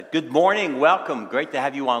Good morning, welcome. Great to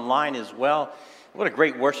have you online as well. What a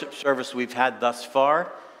great worship service we've had thus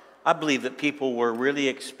far. I believe that people were really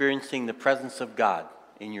experiencing the presence of God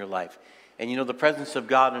in your life. And you know, the presence of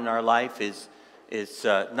God in our life is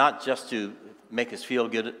not just to make us feel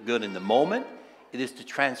good in the moment. It is to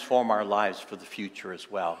transform our lives for the future as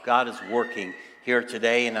well. God is working here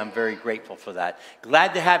today, and I'm very grateful for that.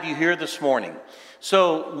 Glad to have you here this morning.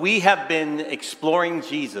 So we have been exploring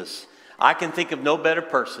Jesus. I can think of no better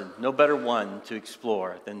person, no better one to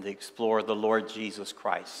explore than to explore the Lord Jesus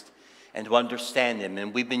Christ and to understand him.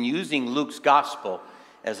 And we've been using Luke's gospel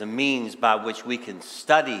as a means by which we can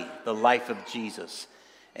study the life of Jesus.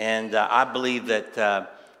 And I believe that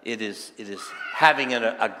it is having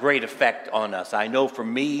a great effect on us. I know for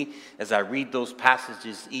me, as I read those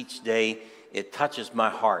passages each day, it touches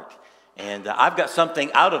my heart. And I've got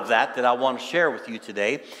something out of that I want to share with you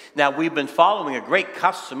today. Now, we've been following a great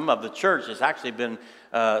custom of the church. It's actually been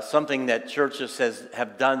something that churches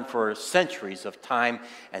have done for centuries of time,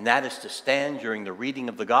 and that is to stand during the reading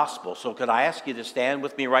of the gospel. So could I ask you to stand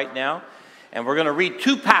with me right now? And we're going to read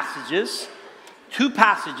two passages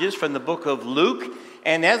from the book of Luke.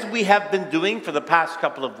 And as we have been doing for the past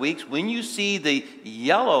couple of weeks, when you see the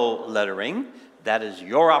yellow lettering, that is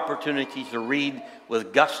your opportunity to read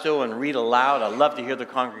with gusto and read aloud. I love to hear the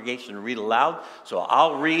congregation read aloud. So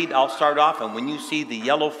I'll start off, and when you see the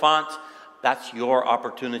yellow font, that's your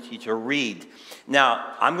opportunity to read.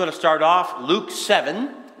 Now, I'm going to start off Luke 7,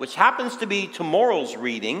 which happens to be tomorrow's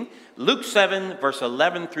reading. Luke 7, verse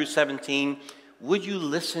 11 through 17. Would you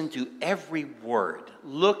listen to every word?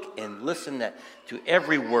 Look and listen to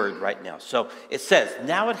every word right now. So it says,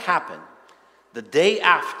 "Now it happened the day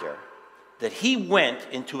after that he went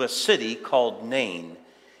into a city called Nain,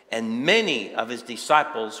 and many of his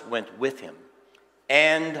disciples went with him,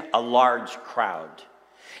 and a large crowd.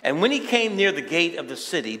 And when he came near the gate of the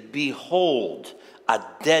city, behold, a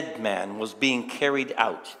dead man was being carried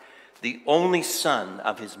out, the only son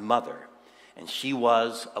of his mother, and she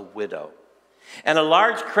was a widow. And a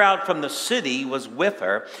large crowd from the city was with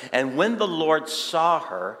her, and when the Lord saw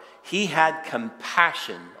her, he had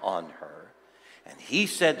compassion on her. And he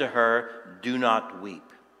said to her, 'Do not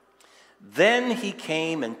weep.' Then he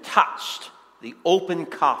came and touched the open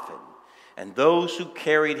coffin, and those who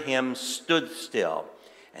carried him stood still.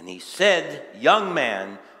 And he said, 'Young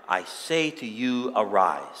man, I say to you,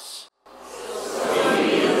 arise.'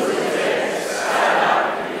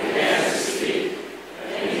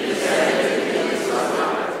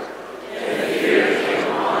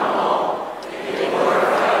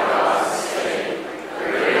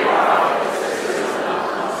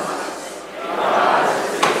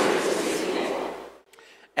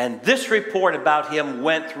 And this report about him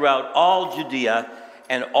went throughout all Judea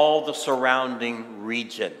and all the surrounding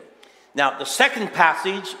region." Now, the second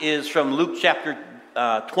passage is from Luke chapter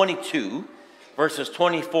 22, verses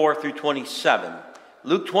 24 through 27.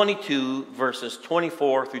 Luke 22, verses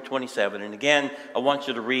 24 through 27. And again, I want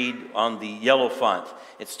you to read on the yellow font.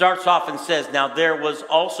 It starts off and says, "Now there was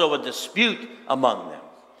also a dispute among them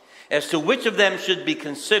as to which of them should be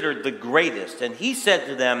considered the greatest. And he said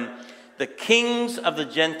to them, 'The kings of the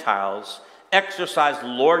Gentiles exercise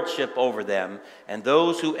lordship over them, and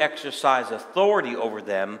those who exercise authority over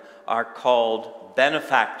them are called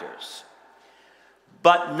benefactors.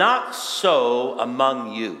 But not so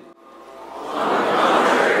among you.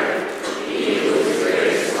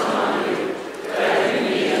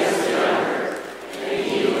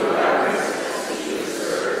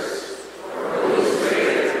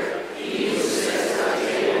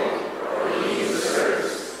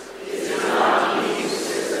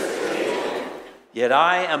 Yet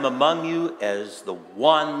I am among you as the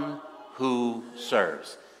one who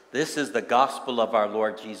serves." This is the gospel of our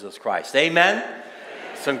Lord Jesus Christ. Amen?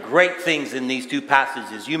 Some great things in these two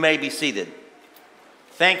passages. You may be seated.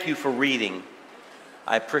 Thank you for reading.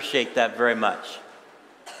 I appreciate that very much.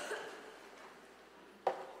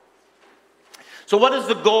 So what is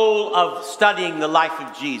the goal of studying the life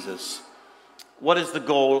of Jesus? What is the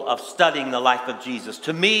goal of studying the life of Jesus?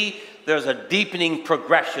 To me, there's a deepening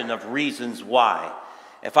progression of reasons why.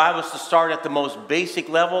 If I was to start at the most basic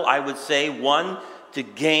level, I would say, one, to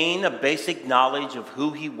gain a basic knowledge of who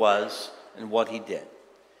he was and what he did.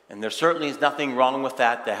 And there certainly is nothing wrong with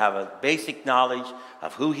that, to have a basic knowledge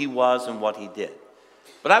of who he was and what he did.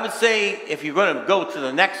 But I would say, if you're going to go to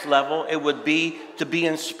the next level, it would be to be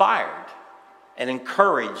inspired and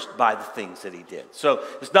encouraged by the things that he did. So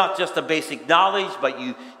it's not just a basic knowledge, but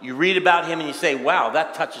you read about him and you say, wow,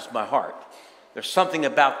 that touches my heart. There's something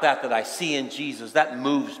about that I see in Jesus that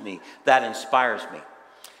moves me, that inspires me.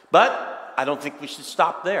 But I don't think we should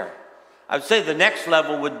stop there. I would say the next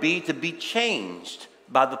level would be to be changed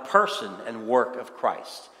by the person and work of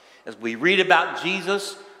Christ. As we read about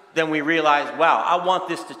Jesus, then we realize, wow, I want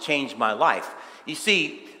this to change my life. You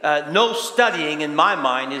see, no studying in my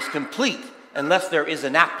mind is complete unless there is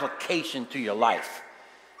an application to your life.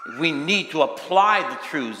 We need to apply the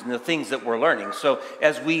truths and the things that we're learning. So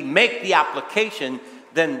as we make the application,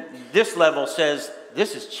 then this level says,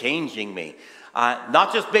 this is changing me.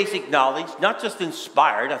 Not just basic knowledge, not just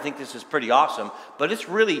inspired. I think this is pretty awesome, but it's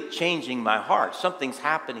really changing my heart. Something's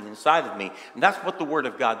happening inside of me, and that's what the Word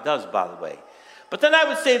of God does, by the way. But then I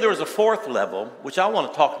would say there is a fourth level, which I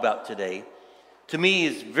want to talk about today. To me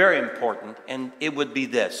is very important, and it would be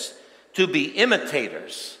this: to be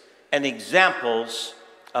imitators and examples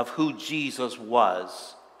of who Jesus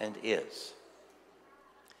was and is.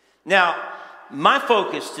 Now, my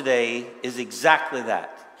focus today is exactly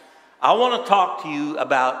that. I want to talk to you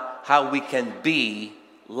about how we can be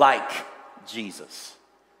like Jesus.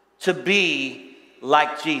 To be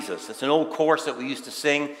like Jesus. It's an old chorus that we used to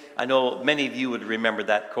sing. I know many of you would remember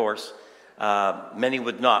that chorus. Many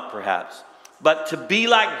would not, perhaps. But to be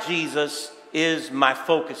like Jesus is my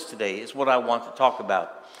focus today, is what I want to talk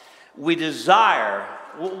about. We desire,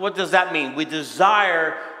 what does that mean? We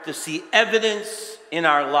desire to see evidence in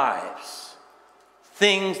our lives,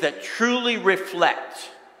 things that truly reflect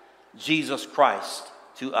Jesus Christ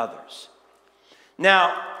to others.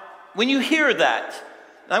 Now, when you hear that,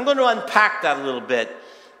 I'm going to unpack that a little bit.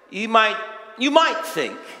 You might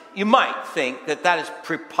think that that is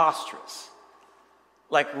preposterous.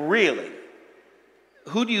 Like, really?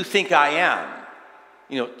 Who do you think I am?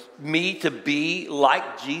 You know, me to be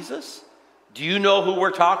like Jesus? Do you know who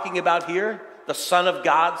we're talking about here? The Son of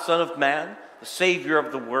God, Son of Man, the Savior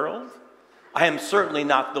of the world? I am certainly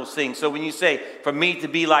not those things. So when you say, for me to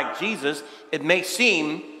be like Jesus, it may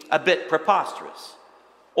seem a bit preposterous.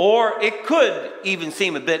 Or it could even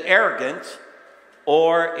seem a bit arrogant.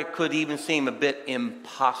 Or it could even seem a bit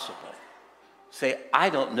impossible. Say, I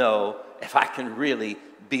don't know if I can really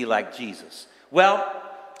be like Jesus. Well,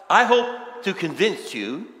 I hope to convince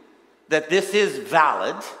you that this is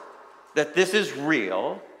valid, that this is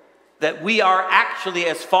real, that we are actually,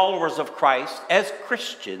 as followers of Christ, as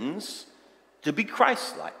Christians, to be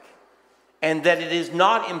Christ-like, and that it is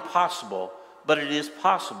not impossible, but it is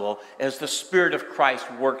possible as the Spirit of Christ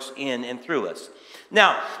works in and through us.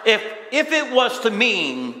 Now, if it was to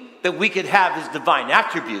mean that we could have His divine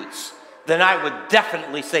attributes, then I would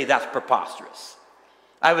definitely say that's preposterous.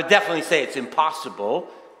 I would definitely say it's impossible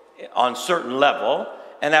on a certain level,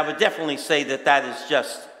 and I would definitely say that that is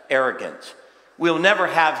just arrogant. We'll never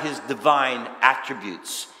have His divine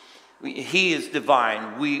attributes. He is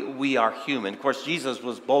divine. We are human. Of course, Jesus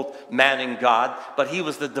was both man and God, but He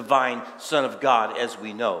was the divine Son of God, as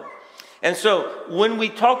we know. And so when we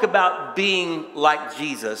talk about being like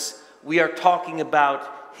Jesus, we are talking about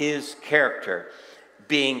His character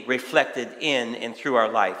being reflected in and through our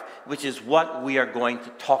life, which is what we are going to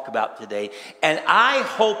talk about today. And I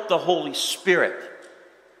hope the Holy Spirit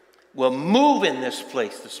will move in this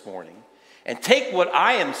place this morning and take what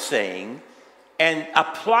I am saying and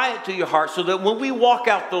apply it to your heart, so that when we walk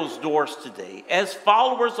out those doors today, as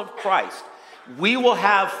followers of Christ, we will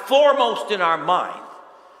have foremost in our mind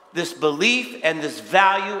this belief and this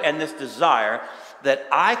value and this desire that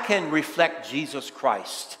I can reflect Jesus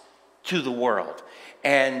Christ to the world.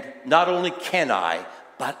 And not only can I,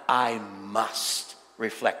 but I must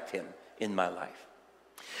reflect Him in my life.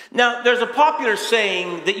 Now, there's a popular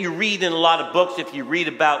saying that you read in a lot of books if you read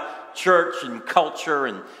about church and culture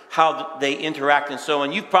and how they interact and so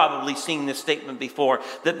on. You've probably seen this statement before,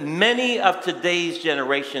 that many of today's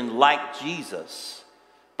generation like Jesus,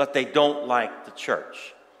 but they don't like the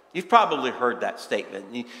church. You've probably heard that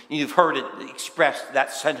statement. You've heard it expressed,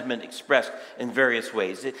 that sentiment expressed in various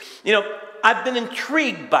ways. You know, I've been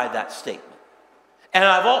intrigued by that statement. And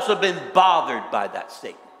I've also been bothered by that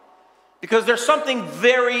statement. Because there's something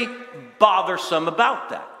very bothersome about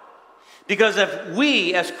that. Because if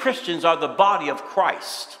we as Christians are the body of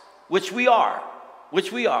Christ, which we are,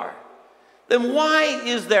 then why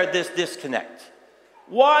is there this disconnect?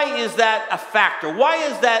 Why is that a factor? Why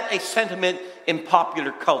is that a sentiment in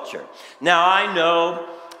popular culture? Now, I know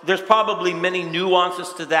there's probably many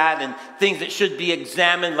nuances to that and things that should be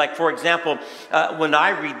examined. Like, for example, when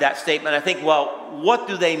I read that statement, I think, well, what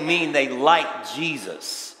do they mean they like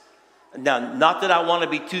Jesus? Now, not that I want to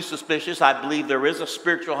be too suspicious. I believe there is a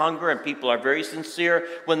spiritual hunger, and people are very sincere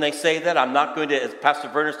when they say that. I'm not going to, as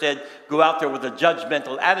Pastor Werner said, go out there with a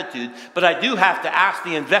judgmental attitude. But I do have to ask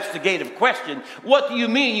the investigative question, what do you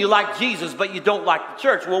mean you like Jesus, but you don't like the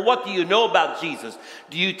church? Well, what do you know about Jesus?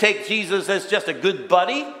 Do you take Jesus as just a good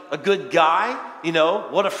buddy, a good guy? You know,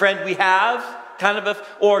 what a friend we have,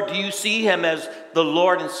 or do you see him as the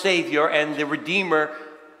Lord and Savior and the Redeemer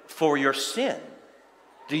for your sin?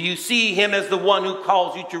 Do you see him as the one who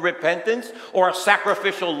calls you to repentance or a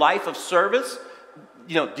sacrificial life of service?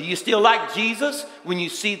 You know, do you still like Jesus when you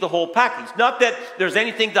see the whole package? Not that there's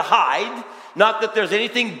anything to hide, not that there's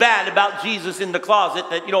anything bad about Jesus in the closet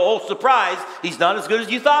that, oh, surprise, he's not as good as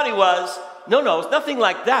you thought he was. No, it's nothing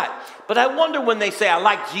like that. But I wonder when they say, I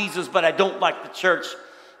like Jesus, but I don't like the church,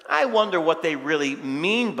 I wonder what they really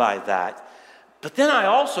mean by that. But then I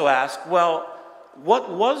also ask, well,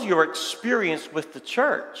 what was your experience with the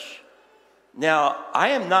church? Now, I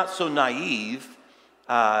am not so naive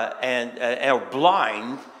or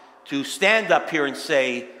blind to stand up here and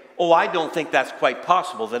say, oh, I don't think that's quite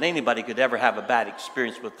possible, that anybody could ever have a bad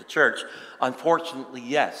experience with the church. Unfortunately,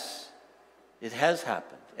 yes, it has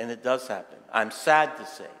happened, and it does happen. I'm sad to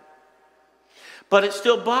say. But it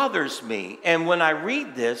still bothers me. And when I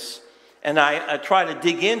read this, and I try to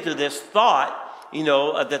dig into this thought,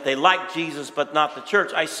 that they like Jesus but not the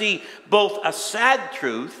church, I see both a sad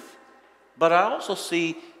truth, but I also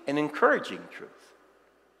see an encouraging truth.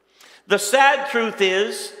 The sad truth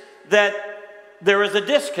is that there is a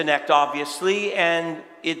disconnect, obviously, and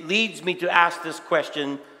it leads me to ask this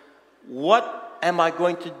question, what am I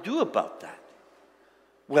going to do about that?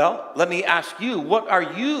 Well, let me ask you, what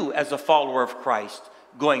are you as a follower of Christ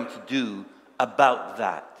going to do about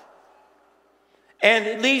that? And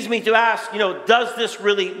it leads me to ask, does this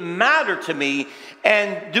really matter to me?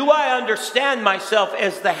 And do I understand myself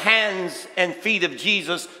as the hands and feet of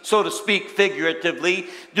Jesus, so to speak, figuratively?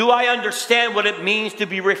 Do I understand what it means to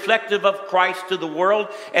be reflective of Christ to the world?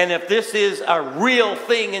 And if this is a real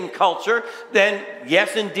thing in culture, then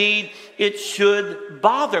yes, indeed, it should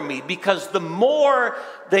bother me. Because the more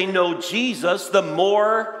they know Jesus, the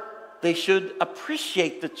more they should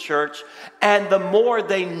appreciate the church, and the more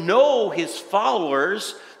they know his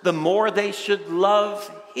followers, the more they should love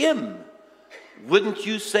him. Wouldn't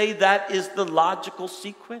you say that is the logical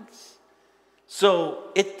sequence? So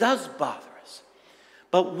it does bother us.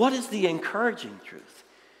 But what is the encouraging truth?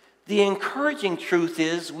 The encouraging truth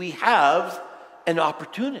is we have an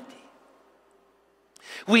opportunity.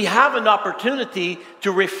 We have an opportunity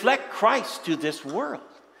to reflect Christ to this world.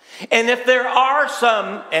 And if there are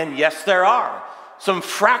some, and yes there are, some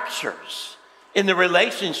fractures in the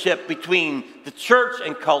relationship between the church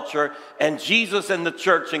and culture and Jesus and the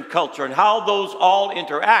church and culture and how those all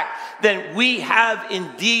interact, then we have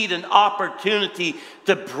indeed an opportunity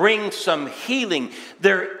to bring some healing.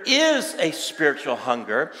 There is a spiritual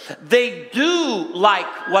hunger. They do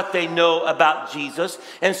like what they know about Jesus,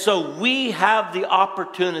 and so we have the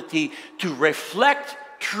opportunity to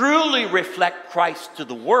truly reflect Christ to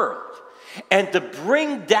the world, and to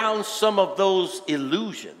bring down some of those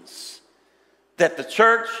illusions that the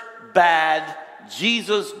church, bad,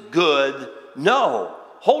 Jesus, good. No,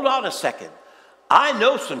 hold on a second. I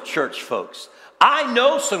know some church folks. I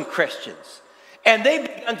know some Christians, and they've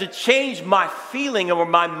begun to change my feeling or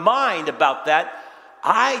my mind about that.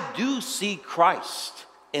 I do see Christ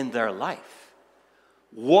in their life.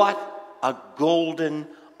 What a golden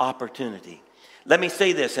opportunity. Let me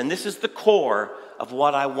say this, and this is the core of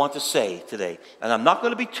what I want to say today. And I'm not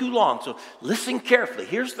going to be too long, so listen carefully.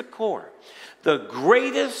 Here's the core. The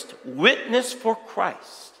greatest witness for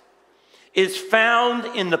Christ is found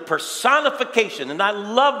in the personification, and I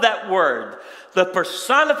love that word, the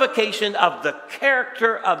personification of the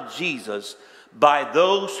character of Jesus by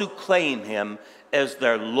those who claim him as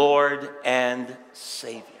their Lord and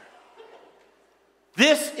Savior.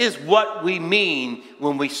 This is what we mean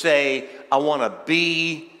when we say, I want to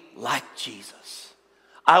be like Jesus.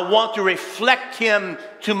 I want to reflect him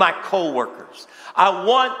to my coworkers. I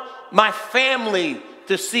want my family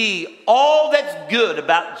to see all that's good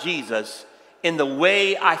about Jesus in the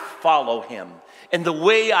way I follow him, in the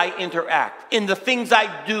way I interact, in the things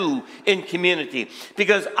I do in community.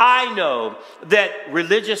 Because I know that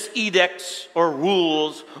religious edicts or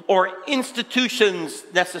rules or institutions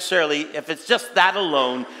necessarily, if it's just that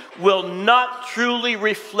alone, will not truly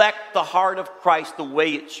reflect the heart of Christ the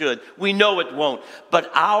way it should. We know it won't.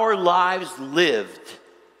 But our lives lived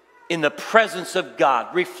in the presence of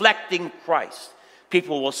God, reflecting Christ,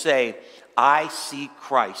 people will say, I see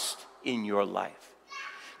Christ in your life.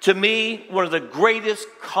 To me, one of the greatest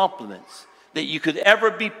compliments that you could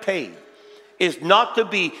ever be paid is not to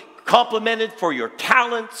be complimented for your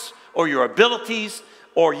talents or your abilities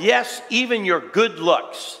or, yes, even your good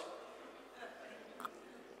looks.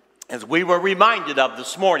 As we were reminded of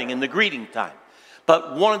this morning in the greeting time.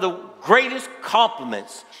 But one of the greatest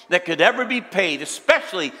compliments that could ever be paid,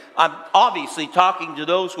 especially, I'm obviously talking to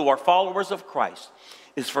those who are followers of Christ,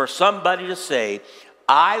 is for somebody to say,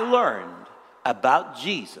 I learned about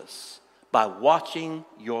Jesus by watching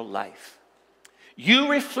your life.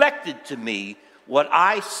 You reflected to me what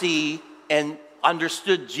I see and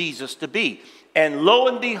understood Jesus to be. And lo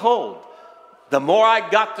and behold, the more I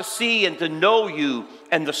got to see and to know you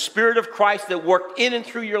and the Spirit of Christ that worked in and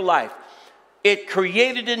through your life, it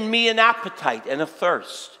created in me an appetite and a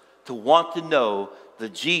thirst to want to know the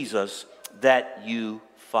Jesus that you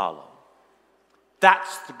follow.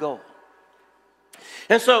 That's the goal.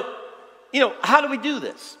 And so, how do we do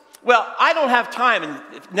this? Well, I don't have time in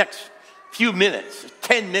the next few minutes,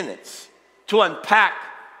 10 minutes, to unpack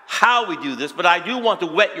how we do this, but I do want to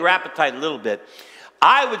whet your appetite a little bit.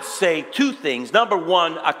 I would say two things. Number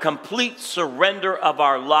one, a complete surrender of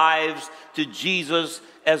our lives to Jesus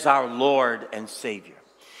as our Lord and Savior.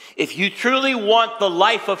 If you truly want the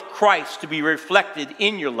life of Christ to be reflected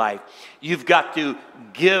in your life, you've got to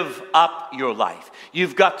give up your life.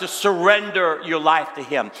 You've got to surrender your life to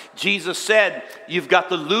Him. Jesus said you've got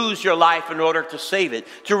to lose your life in order to save it.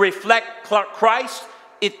 To reflect Christ,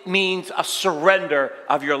 it means a surrender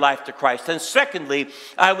of your life to Christ. And secondly,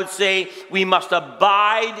 I would say we must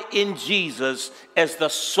abide in Jesus as the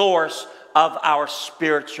source of our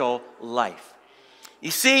spiritual life.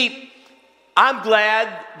 You see, I'm glad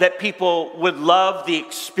that people would love the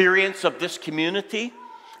experience of this community.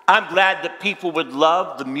 I'm glad that people would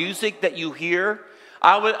love the music that you hear.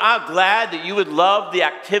 I'm glad that you would love the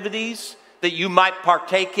activities that you might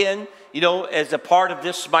partake in, as a part of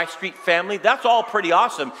this My Street family. That's all pretty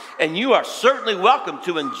awesome. And you are certainly welcome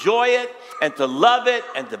to enjoy it and to love it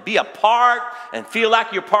and to be a part and feel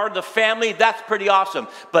like you're part of the family. That's pretty awesome.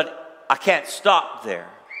 But I can't stop there.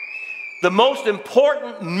 The most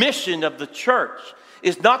important mission of the church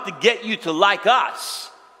is not to get you to like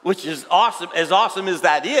us, which is awesome as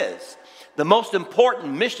that is. The most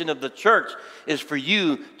important mission of the church is for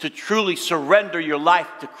you to truly surrender your life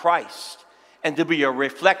to Christ and to be a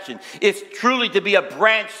reflection. It's truly to be a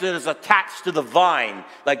branch that is attached to the vine,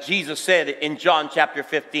 like Jesus said in John chapter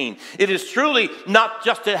 15. It is truly not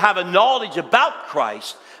just to have a knowledge about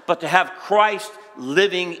Christ, but to have Christ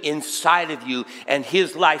living inside of you and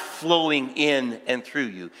His life flowing in and through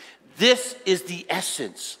you. This is the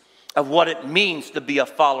essence of what it means to be a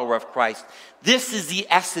follower of Christ. This is the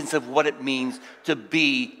essence of what it means to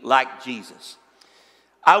be like Jesus.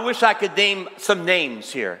 I wish I could name some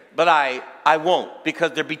names here, but I won't,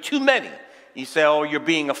 because there'd be too many. You say, oh, you're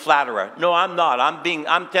being a flatterer. No, I'm not.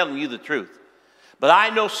 I'm telling you the truth. But I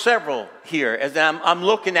know several here, as I'm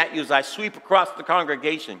looking at you as I sweep across the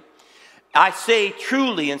congregation. I say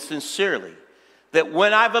truly and sincerely that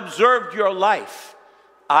when I've observed your life,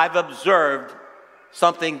 I've observed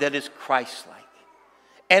something that is Christ-like.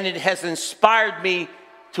 And it has inspired me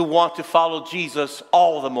to want to follow Jesus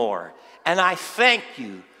all the more. And I thank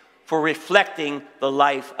you for reflecting the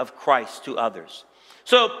life of Christ to others.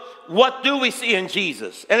 So, what do we see in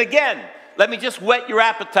Jesus? And again, let me just whet your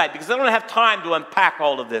appetite, because I don't have time to unpack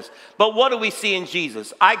all of this. But what do we see in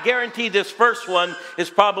Jesus? I guarantee this first one is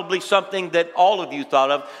probably something that all of you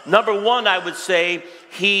thought of. Number one, I would say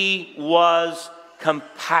He was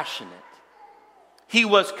compassionate. He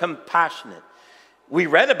was compassionate. We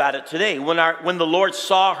read about it today. When the Lord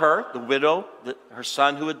saw her, the widow, her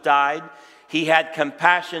son who had died, He had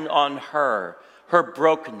compassion on her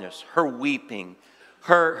brokenness, her weeping,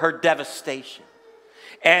 her devastation.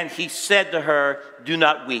 And He said to her, do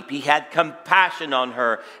not weep. He had compassion on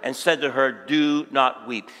her and said to her, do not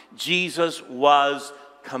weep. Jesus was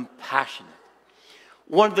compassionate.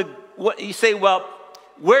 You say, well,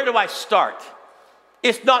 where do I start?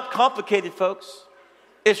 It's not complicated, folks.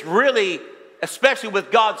 It's really, especially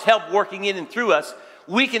with God's help working in and through us,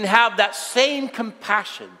 we can have that same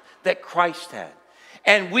compassion that Christ had.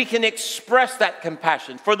 And we can express that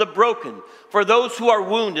compassion for the broken, for those who are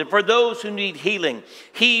wounded, for those who need healing.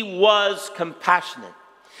 He was compassionate.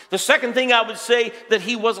 The second thing I would say, that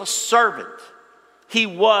He was a servant. He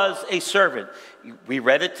was a servant. We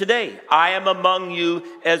read it today. I am among you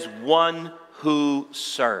as one who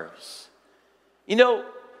serves.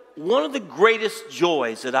 One of the greatest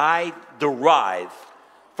joys that I derive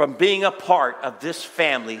from being a part of this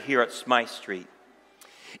family here at My Street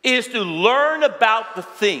is to learn about the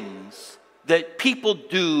things that people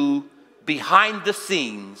do behind the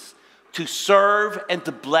scenes to serve and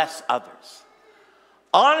to bless others.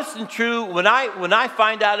 Honest and true, when I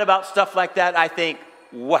find out about stuff like that, I think,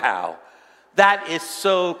 wow, that is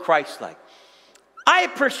so Christ-like. I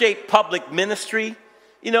appreciate public ministry,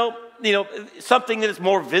 you know, something that is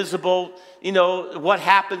more visible, what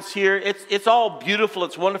happens here. It's all beautiful,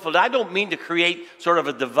 it's wonderful. I don't mean to create sort of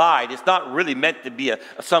a divide. It's not really meant to be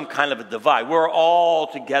some kind of a divide. We're all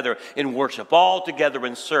together in worship, all together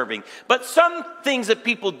in serving. But some things that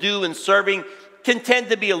people do in serving can tend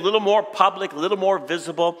to be a little more public, a little more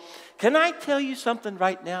visible. Can I tell you something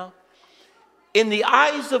right now? In the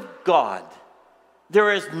eyes of God,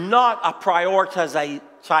 there is not a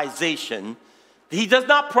prioritization. He does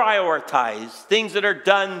not prioritize things that are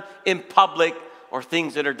done in public or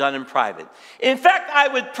things that are done in private. In fact, I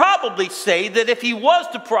would probably say that if he was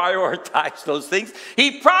to prioritize those things,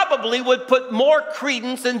 he probably would put more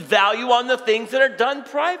credence and value on the things that are done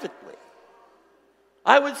privately.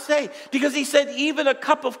 I would say, because he said even a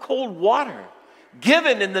cup of cold water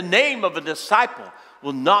given in the name of a disciple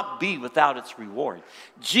will not be without its reward.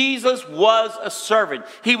 Jesus was a servant.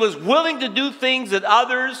 He was willing to do things that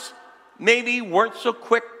others maybe weren't so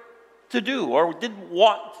quick to do or didn't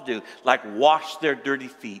want to do, like wash their dirty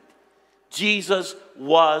feet. Jesus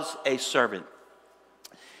was a servant.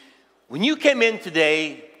 When you came in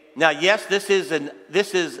today, now yes, this is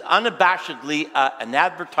unabashedly an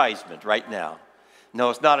advertisement right now. No,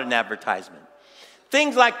 it's not an advertisement.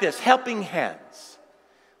 Things like this, helping hands.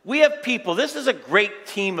 We have people, this is a great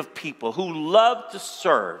team of people who love to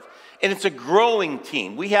serve. And it's a growing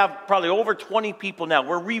team. We have probably over 20 people now.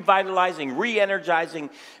 We're revitalizing, re-energizing,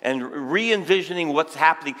 and re-envisioning what's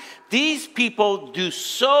happening. These people do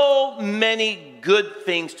so many good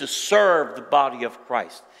things to serve the body of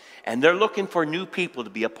Christ. And they're looking for new people to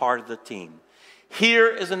be a part of the team. Here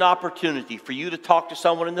is an opportunity for you to talk to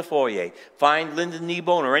someone in the foyer. Find Linda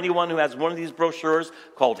Kneebone or anyone who has one of these brochures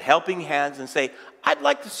called Helping Hands and say, I'd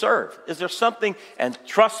like to serve. Is there something? And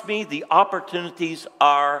trust me, the opportunities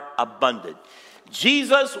are abundant.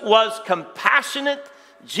 Jesus was compassionate.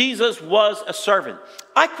 Jesus was a servant.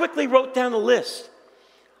 I quickly wrote down a list.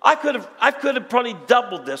 I could have probably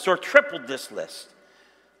doubled this or tripled this list.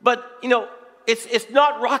 But, it's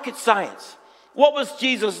not rocket science. What was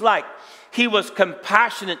Jesus like? He was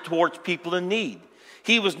compassionate towards people in need.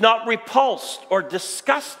 He was not repulsed or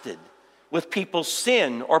disgusted with people's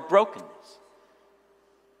sin or brokenness.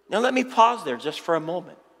 Now let me pause there just for a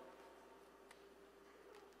moment.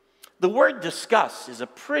 The word disgust is a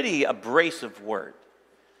pretty abrasive word.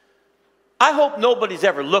 I hope nobody's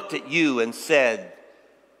ever looked at you and said,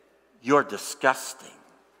 you're disgusting,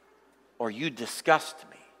 or you disgust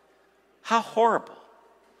me. How horrible.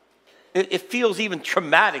 It feels even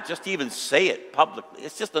traumatic just to even say it publicly.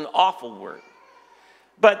 It's just an awful word.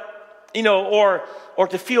 But, or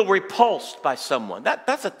to feel repulsed by someone.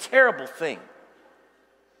 That's a terrible thing.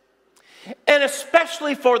 And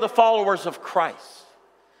especially for the followers of Christ.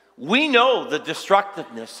 We know the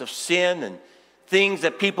destructiveness of sin and things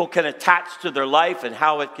that people can attach to their life and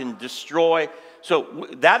how it can destroy. So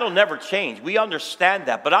that'll never change. We understand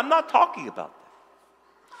that. But I'm not talking about that.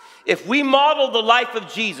 If we model the life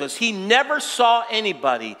of Jesus, he never saw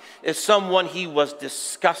anybody as someone he was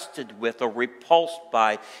disgusted with or repulsed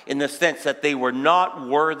by, in the sense that they were not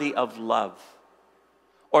worthy of love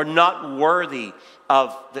or not worthy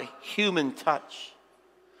of the human touch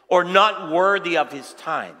or not worthy of his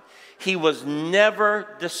time. He was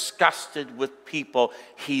never disgusted with people.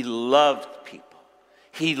 He loved people.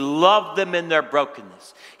 He loved them in their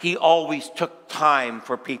brokenness. He always took time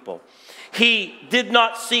for people. He did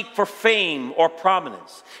not seek for fame or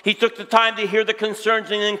prominence. He took the time to hear the concerns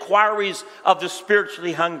and inquiries of the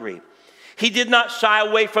spiritually hungry. He did not shy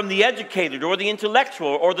away from the educated or the intellectual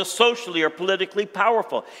or the socially or politically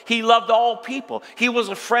powerful. He loved all people. He was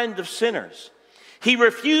a friend of sinners. He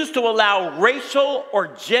refused to allow racial or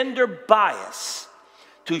gender bias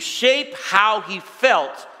to shape how he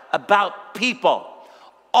felt about people.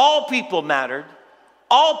 All people mattered.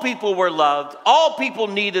 All people were loved. All people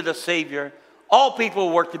needed a Savior. All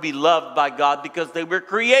people were to be loved by God because they were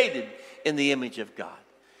created in the image of God.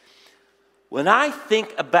 When I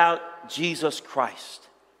think about Jesus Christ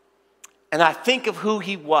and I think of who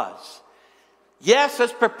he was, yes,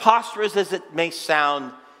 as preposterous as it may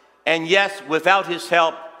sound, and yes, without his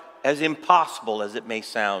help, as impossible as it may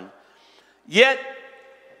sound, yet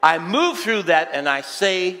I move through that and I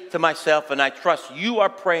say to myself, and I trust you are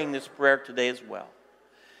praying this prayer today as well.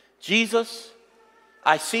 Jesus,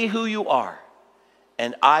 I see who you are,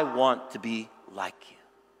 and I want to be like you.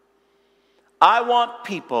 I want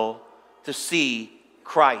people to see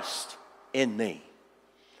Christ in me.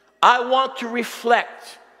 I want to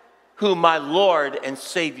reflect who my Lord and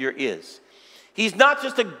Savior is. He's not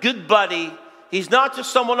just a good buddy. He's not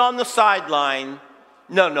just someone on the sideline.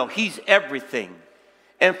 No, he's everything.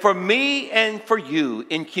 And for me and for you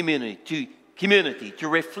in community, to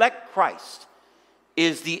reflect Christ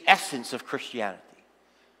is the essence of Christianity.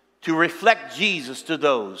 To reflect Jesus to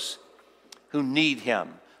those who need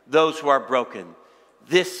him, those who are broken.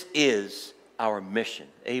 This is our mission.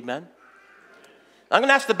 Amen? I'm going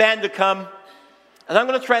to ask the band to come, and I'm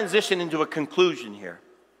going to transition into a conclusion here.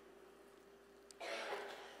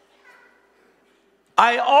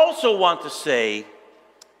 I also want to say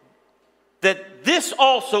that this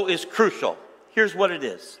also is crucial. Here's what it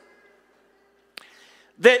is.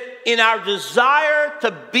 That in our desire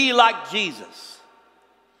to be like Jesus,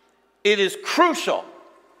 it is crucial,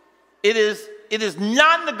 it is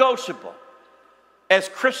non-negotiable as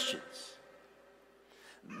Christians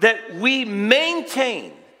that we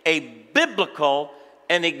maintain a biblical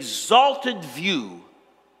and exalted view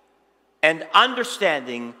and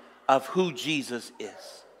understanding of who Jesus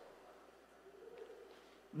is.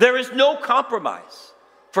 There is no compromise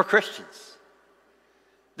for Christians.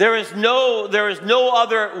 There is no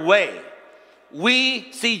other way.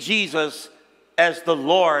 We see Jesus as the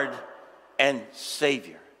Lord and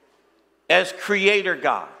Savior, as Creator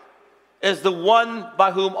God, as the one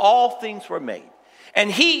by whom all things were made. And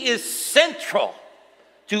he is central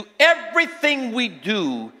to everything we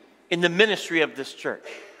do in the ministry of this church.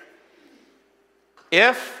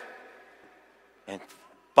 If, and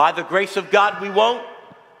by the grace of God we won't,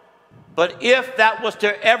 but if that was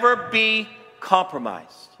to ever be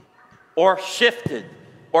compromised or shifted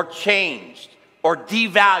or changed or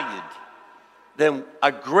devalued, then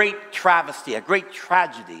a great travesty, a great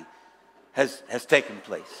tragedy has taken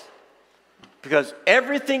place. Because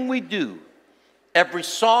everything we do, every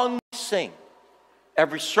song we sing,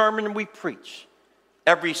 every sermon we preach,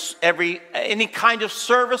 any kind of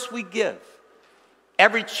service we give,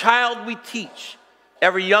 every child we teach,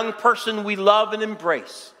 every young person we love and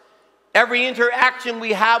embrace, every interaction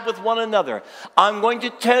we have with one another, I'm going to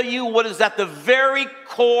tell you what is at the very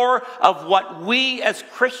core of what we as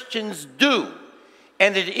Christians do.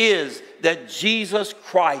 And it is that Jesus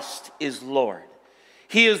Christ is Lord.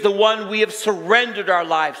 He is the one we have surrendered our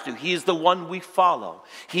lives to. He is the one we follow.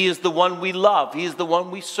 He is the one we love. He is the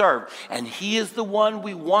one we serve. And he is the one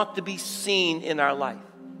we want to be seen in our life.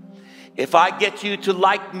 If I get you to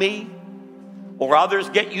like me, or others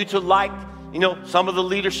get you to like, some of the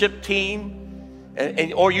leadership team,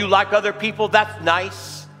 or you like other people, that's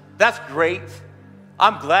nice. That's great.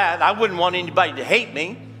 I'm glad. I wouldn't want anybody to hate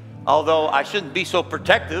me, although I shouldn't be so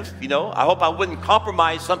protective. I hope I wouldn't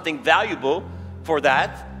compromise something valuable for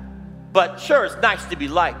that. But sure, it's nice to be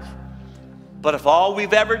liked. But if all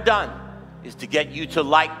we've ever done is to get you to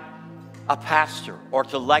like a pastor, or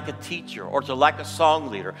to like a teacher, or to like a song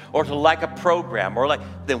leader, or to like a program,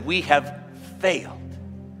 then we have failed.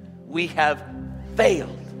 We have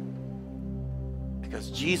failed. Because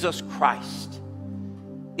Jesus Christ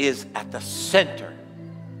is at the center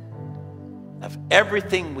of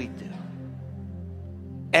everything we do.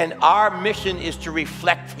 And our mission is to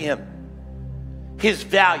reflect him, his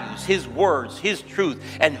values, his words, his truth,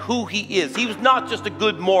 and who he is. He was not just a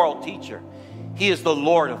good moral teacher. He is the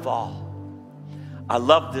Lord of all. I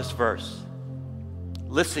love this verse.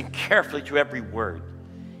 Listen carefully to every word.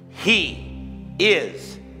 He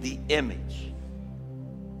is the image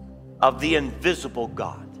of the invisible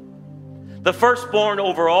God, the firstborn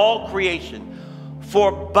over all creation.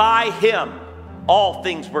 For by him all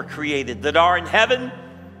things were created that are in heaven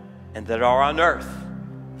and that are on earth,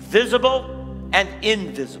 visible and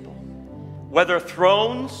invisible, whether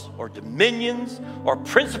thrones or dominions or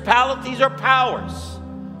principalities or powers.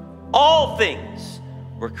 All things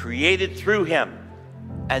were created through him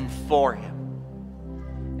and for him.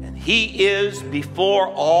 And he is before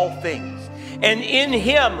all things. And in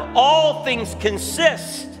him all things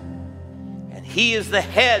consist. And he is the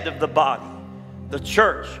head of the body, the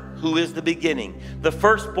church, who is the beginning, the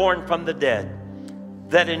firstborn from the dead,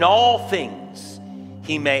 that in all things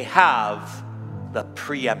he may have the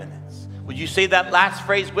preeminence. Would you say that last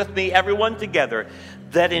phrase with me, everyone, together?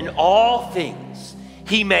 That in all things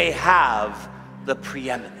he may have the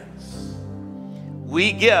preeminence.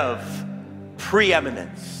 We give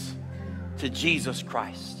preeminence to Jesus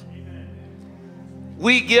Christ.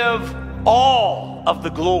 We give all of the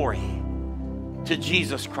glory to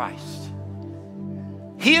Jesus Christ.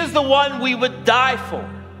 He is the one we would die for.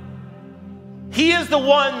 He is the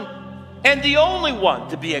one and the only one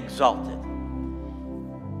to be exalted.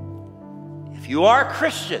 If you are a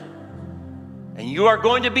Christian and you are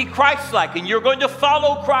going to be Christ-like and you're going to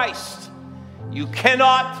follow Christ, you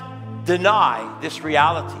cannot deny this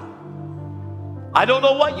reality. I don't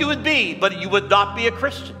know what you would be, but you would not be a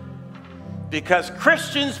Christian. Because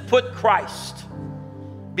Christians put Christ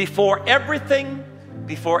before everything,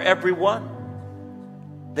 before everyone.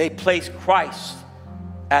 They place Christ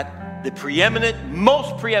at the preeminent,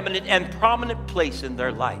 most preeminent and prominent place in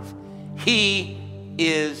their life. He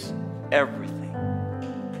is everything.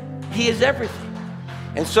 He is everything.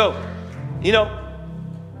 And so, you know,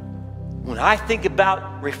 when I think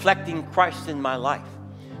about reflecting Christ in my life,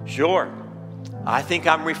 sure, I think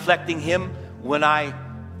I'm reflecting Him when I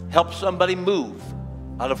help somebody move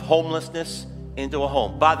out of homelessness into a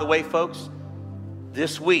home. By the way, folks,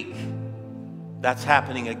 this week, that's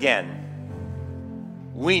happening again.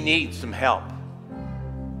 We need some help.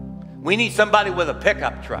 We need somebody with a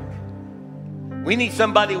pickup truck. We need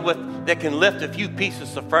somebody that can lift a few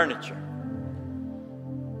pieces of furniture.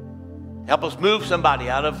 Help us move somebody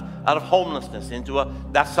out of homelessness into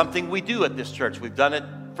that's something we do at this church. We've done it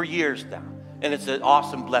for years now, and it's an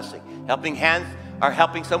awesome blessing. Helping hands are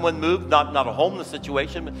helping someone move, not a homeless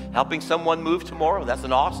situation, but helping someone move tomorrow. That's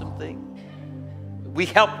an awesome thing. We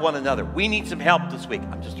help one another. We need some help this week.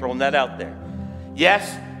 I'm just throwing that out there.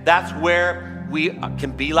 Yes, that's where we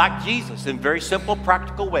can be like Jesus in very simple,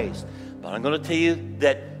 practical ways. But I'm going to tell you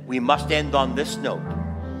that we must end on this note.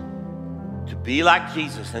 To be like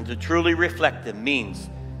Jesus and to truly reflect Him means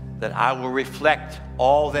that I will reflect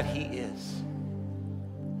all that He is.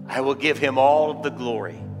 I will give Him all of the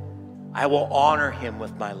glory. I will honor Him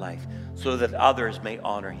with my life so that others may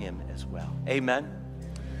honor Him as well. Amen.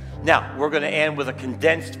 Now, we're going to end with a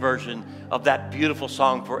condensed version of that beautiful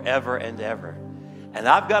song, Forever and Ever. And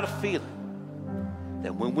I've got a feeling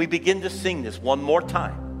that when we begin to sing this one more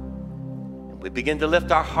time, and we begin to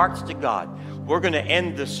lift our hearts to God, we're going to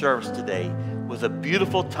end this service today with a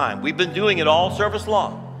beautiful time. We've been doing it all service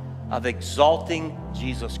long of exalting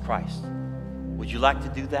Jesus Christ. Would you like to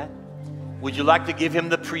do that? Would you like to give Him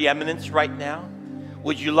the preeminence right now?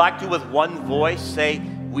 Would you like to, with one voice, say,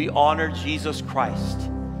 we honor Jesus Christ?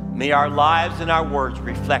 May our lives and our words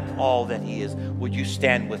reflect all that He is. Would you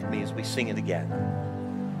stand with me as we sing it again?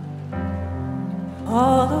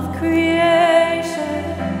 All of creation,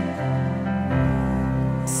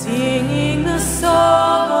 singing the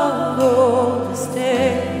song of old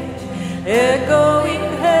stage, echoing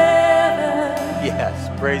heaven. Yes,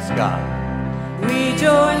 praise God. We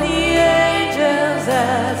join the angels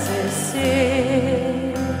as they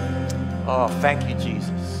sing. Oh, thank you,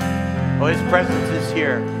 Jesus. Oh, His presence is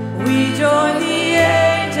here. We join the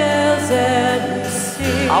angels and we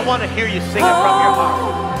sing. I want to hear you sing it from your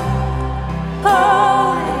heart.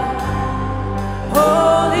 Holy,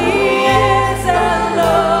 holy is the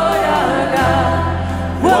Lord our God.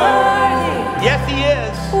 Worthy, Yes, He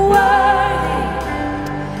is. worthy.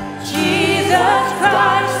 Jesus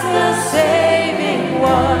Christ, the saving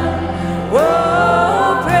one.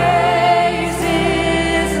 Oh, praise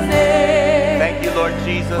His name. Thank you, Lord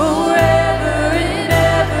Jesus. Forever and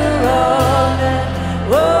ever, amen.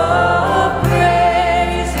 Oh,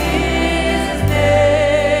 praise His name.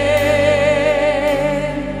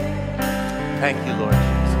 Thank you, Lord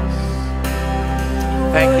Jesus.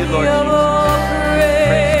 Thank you, Lord Worthy of Jesus. all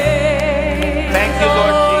praise, Thank you,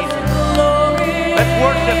 Lord all Jesus. glory. Let's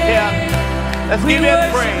worship Him. Let's We give Him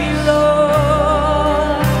worship praise. you,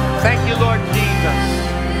 Lord. Thank you, Lord Jesus.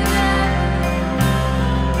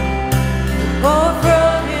 For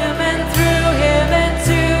from Him and through Him and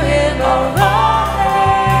to Him are all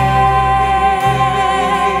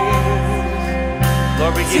things.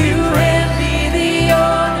 Lord, we To give you praise. Him be the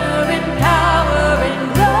honor and power and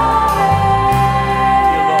glory.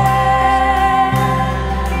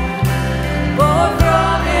 For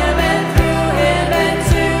from Him and through Him and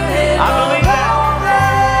to Him I believe that.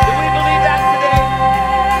 Do we believe that today?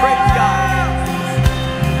 Praise God.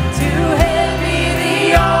 To Him be the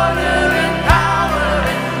honor and power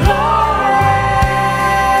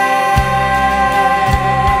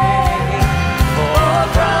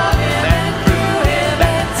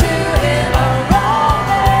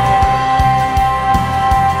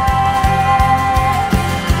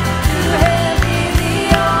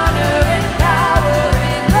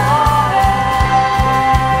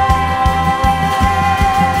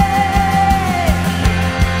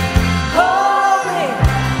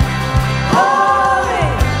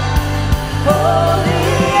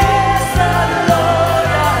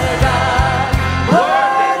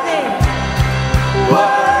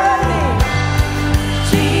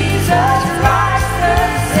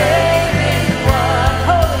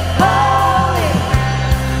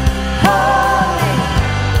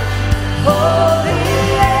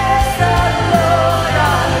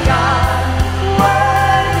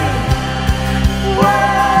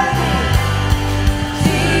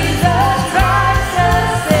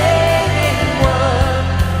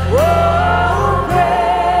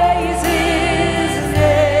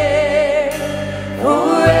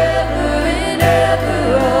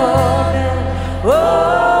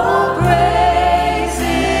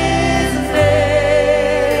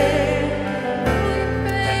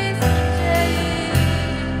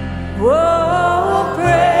Oh,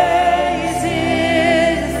 praise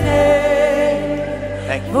His name.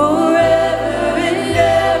 Thank you. Forever and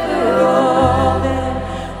ever, amen.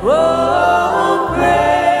 Oh,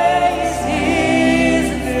 praise His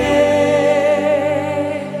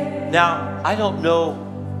name. Now, I don't know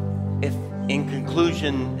if, in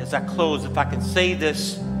conclusion, as I close, if I can say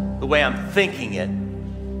this the way I'm thinking it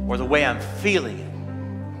or the way I'm feeling it.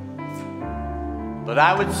 But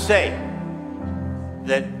I would say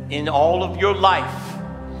that in all of your life,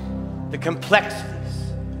 the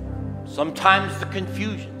complexities, sometimes the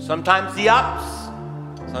confusion, sometimes the ups,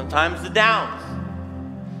 sometimes the downs,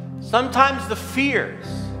 sometimes the fears,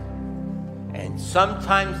 and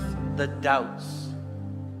sometimes the doubts,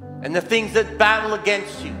 and the things that battle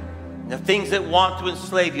against you, and the things that want to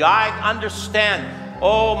enslave you. I understand,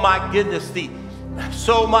 oh my goodness,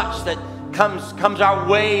 so much that comes our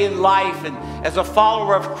way in life, and as a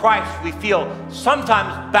follower of Christ, we feel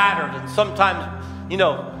sometimes battered, and sometimes, you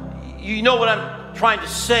know what I'm trying to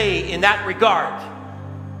say in that regard.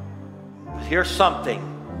 But here's something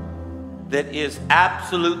that is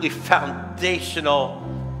absolutely foundational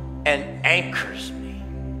and anchors me.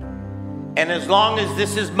 And as long as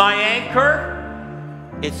this is my anchor,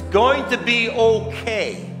 it's going to be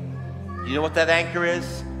okay. You know what that anchor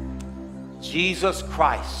is? Jesus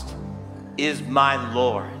Christ is my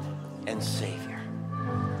Lord and Savior.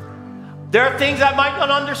 There are things I might not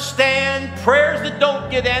understand, prayers that don't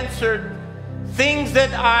get answered, things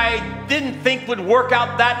that I didn't think would work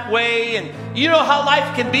out that way, and you know how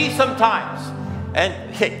life can be sometimes. And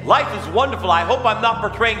hey, life is wonderful. I hope I'm not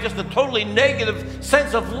portraying just a totally negative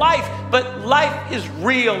sense of life, but life is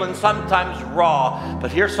real and sometimes raw.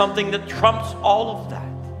 But here's something that trumps all of that.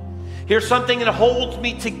 Here's something that holds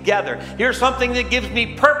me together. Here's something that gives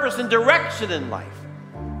me purpose and direction in life.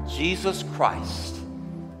 Jesus Christ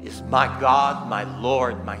is my God, my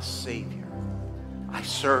Lord, my Savior. I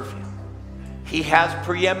serve Him. He has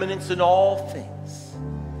preeminence in all things.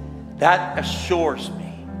 That assures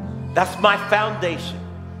me. That's my foundation.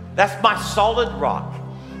 That's my solid rock.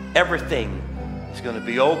 Everything is going to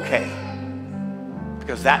be okay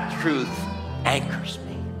because that truth anchors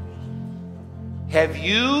me. Have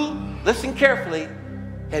you, listen carefully,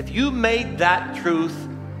 have you made that truth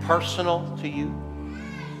personal to you?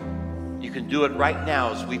 You can do it right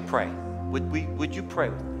now as we pray. Would you pray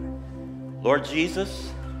with me? Lord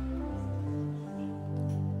Jesus,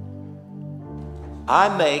 I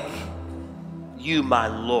make you my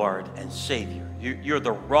Lord and Savior. You're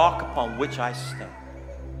the rock upon which I stand.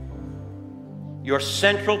 You're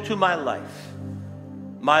central to my life.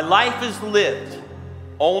 My life is lived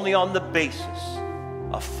only on the basis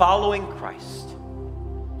of following Christ.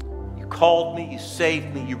 You called me, you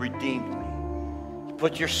saved me, you redeemed me. You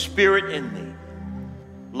put your Spirit in me.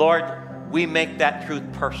 Lord, we make that truth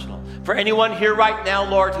personal. For anyone here right now,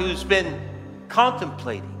 Lord, who's been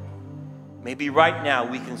contemplating, maybe right now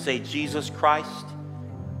we can say, Jesus Christ,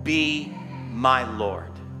 be my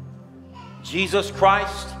Lord. Jesus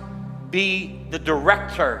Christ, be the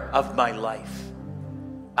director of my life.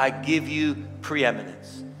 I give you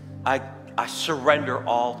preeminence. I surrender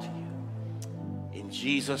all to you. In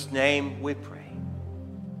Jesus' name we pray.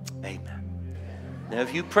 Amen. Now,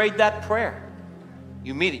 if you prayed that prayer,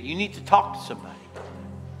 you mean it. You need to talk to somebody.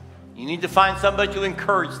 You need to find somebody to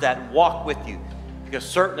encourage that and walk with you, because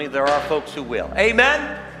certainly there are folks who will.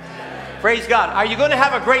 Amen? Praise God. Are you going to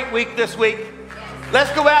have a great week this week?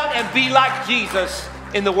 Let's go out and be like Jesus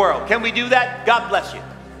in the world. Can we do that? God bless you.